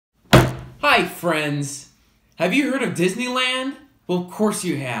Hi, friends. Have you heard of Disneyland? Well, of course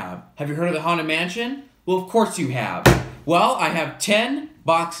you have. Have you heard of the Haunted Mansion? Well, of course you have. Well, I have 10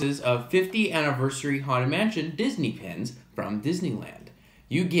 boxes of 50th Anniversary Haunted Mansion Disney pins from Disneyland.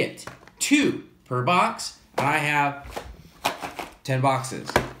 You get 2 per box, and I have 10 boxes.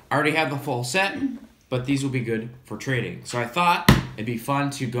 I already have the full set, but these will be good for trading. So I thought it'd be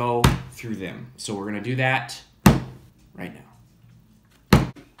fun to go through them. So we're going to do that right now.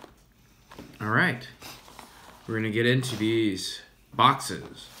 All right, we're gonna get into these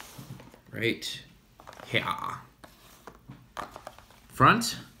boxes right here.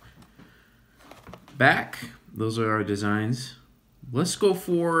 Front, back, those are our designs. Let's go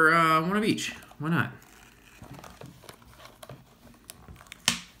for one of each. Why not?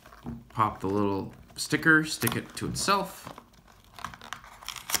 Pop the little sticker, stick it to itself.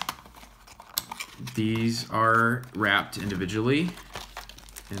 These are wrapped individually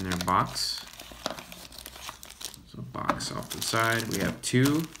in their box. So box off to the side. We have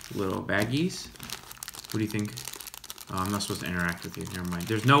 2 little baggies. What do you think? Oh, I'm not supposed to interact with you. Never mind.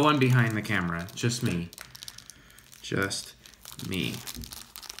 There's no one behind the camera. Just me. Just me.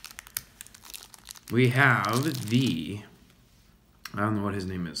 We have the... I don't know what his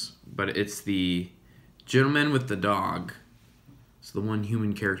name is, but it's the gentleman with the dog. It's the one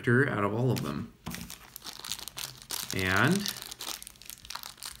human character out of all of them. And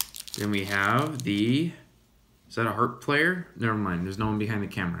then we have the... Is that a harp player? Never mind, there's no one behind the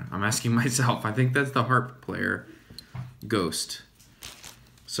camera. I'm asking myself. I think that's the harp player ghost.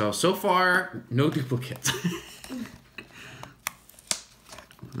 So far, no duplicates.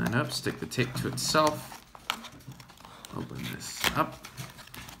 Open that up, stick the tape to itself. Open this up.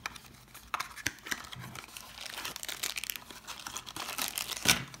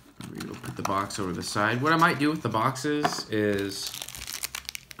 We'll put the box over the side. What I might do with the boxes is,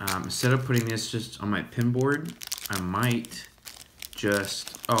 instead of putting this just on my pin board, I might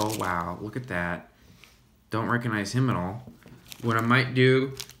just, oh wow, look at that. Don't recognize him at all. What I might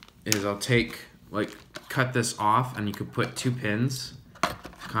do is I'll cut this off, and you could put 2 pins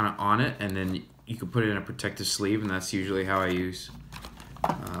kind of on it, and then you could put it in a protective sleeve, and that's usually how I use,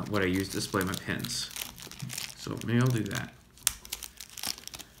 what I use to display my pins. So maybe I'll do that.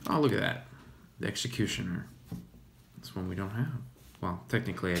 Oh, look at that. The Executioner. That's one we don't have. Well,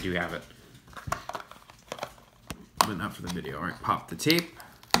 technically I do have it, but not for the video. All right, pop the tape.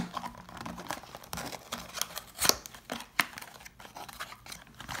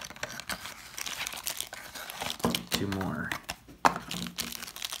 Two more. All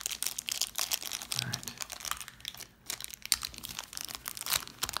right.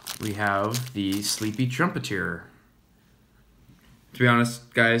 We have the Sleepy Trumpeter. To be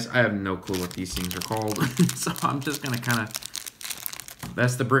honest, guys, I have no clue what these things are called, so I'm just gonna kind of...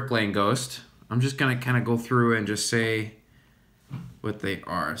 That's the bricklaying ghost. I'm just gonna kind of go through and just say what they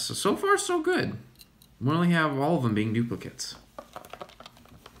are. So far, so good. We only have all of them being duplicates,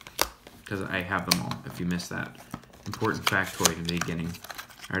 because I have them all. If you missed that important factoid in the beginning,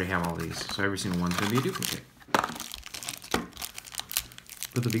 I already have all these. So every single one's gonna be a duplicate.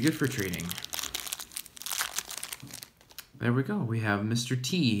 But they'll be good for trading. There we go. We have Mr.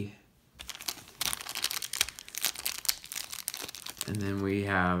 T. And then we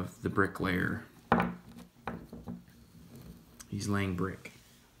have the bricklayer. He's laying brick.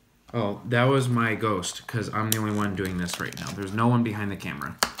 Oh, that was my ghost, because I'm the only one doing this right now. There's no one behind the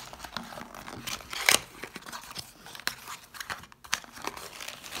camera.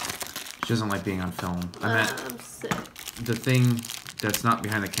 She doesn't like being on film. I'm sick. The thing that's not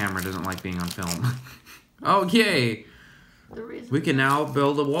behind the camera doesn't like being on film. Oh, yay! We can now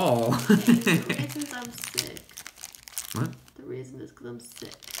build a wall. The reason is I'm sick. What? The reason is because I'm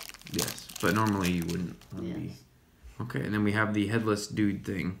sick. Yes, but normally you wouldn't want to be. Okay, and then we have the headless dude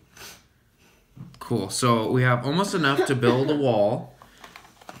thing. Cool. So we have almost enough to build a wall.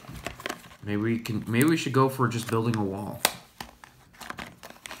 Maybe we should go for just building a wall.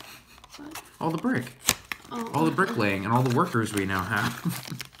 What? All the brick. Oh. All the bricklaying and all the workers we now have.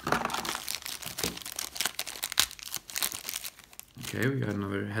 Okay, we got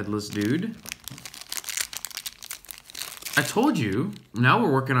another headless dude. I told you, now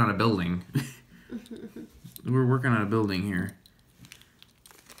we're working on a building. We're working on a building here.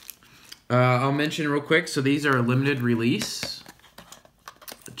 I'll mention real quick, so these are a limited release.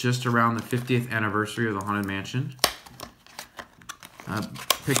 Just around the 50th anniversary of the Haunted Mansion. I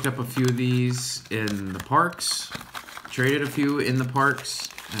picked up a few of these in the parks. Traded a few in the parks.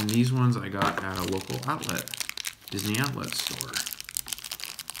 And these ones I got at a local outlet. Disney outlet store.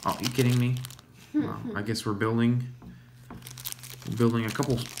 Oh, are you kidding me? Well, I guess we're building a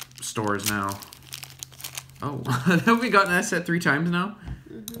couple stores now. Oh, have we gotten that set 3 times now?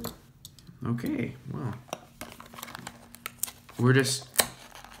 Mm-hmm. Okay, well. We're just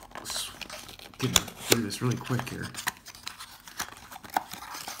getting through this really quick here.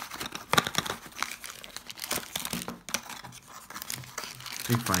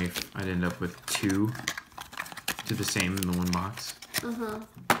 It'd be funny if I'd end up with 2 to the same in the one box.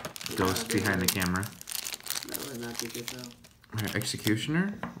 Ghost behind the camera. That would not be good though. Alright,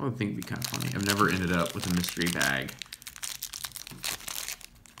 Executioner? Well, I think it'd be kind of funny. I've never ended up with a mystery bag.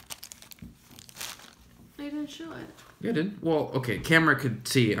 I didn't show it. Yeah, I did. Well, okay, camera could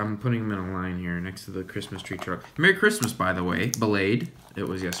see. I'm putting them in a line here next to the Christmas tree truck. Merry Christmas, by the way. Belayed. It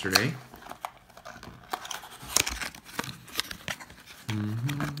was yesterday.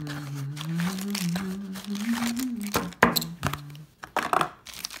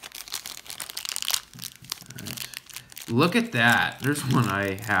 Look at that. There's one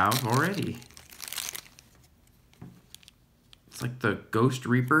I have already. It's like the Ghost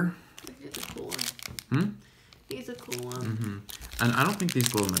Reaper. It's a cool one. Hmm? He's a cool one. And I don't think these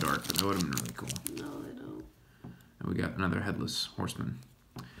glow in the dark, but that would have been really cool. No, they don't. And we got another Headless Horseman.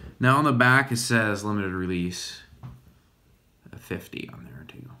 Now on the back it says limited release. 50 on there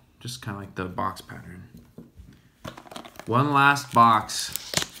too. Just kind of like the box pattern. One last box.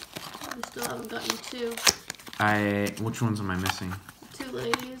 We still haven't gotten 2. Which ones am I missing? 2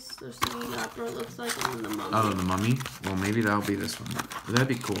 ladies. They're singing opera, it looks like, and then the mummy. Oh, the mummy? Well, maybe that'll be this one. That'd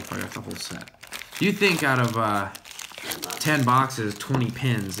be cool if I got the whole set. Do you think out of 10 boxes, 20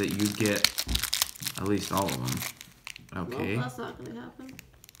 pins, that you'd get at least all of them? Okay. Well, that's not going to happen.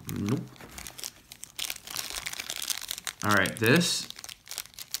 Nope. Alright, this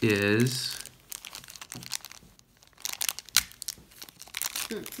is...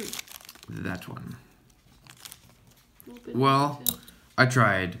 that one. Well, I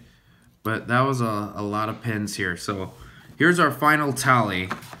tried, but that was a lot of pins here. So here's our final tally.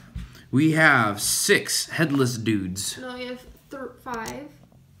 We have 6 headless dudes. No, you have 5.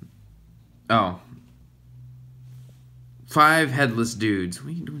 Oh. 5 headless dudes. What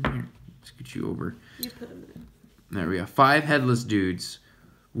are you doing here? Scoot you over. You put them in. There we go. 5 headless dudes.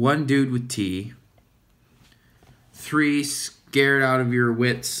 1 dude with T. 3 scared out of your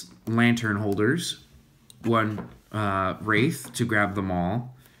wits lantern holders. 1 wraith to grab them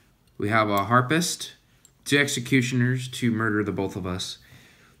all. We have a harpist. 2 executioners to murder the both of us.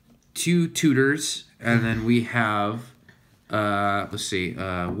 2 tutors. And then we have, let's see,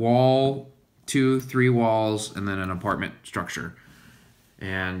 wall, 2, 3 walls, and then an apartment structure.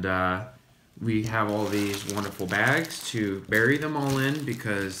 And we have all these wonderful bags to bury them all in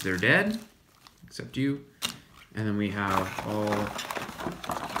because they're dead, except you. And then we have all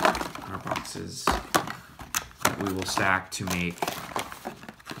our boxes that we will stack to make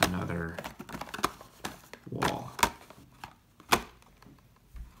another wall.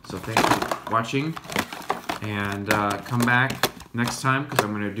 So thank you for watching, and come back next time because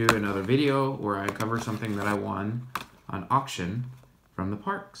I'm going to do another video where I cover something that I won on auction from the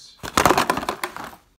parks.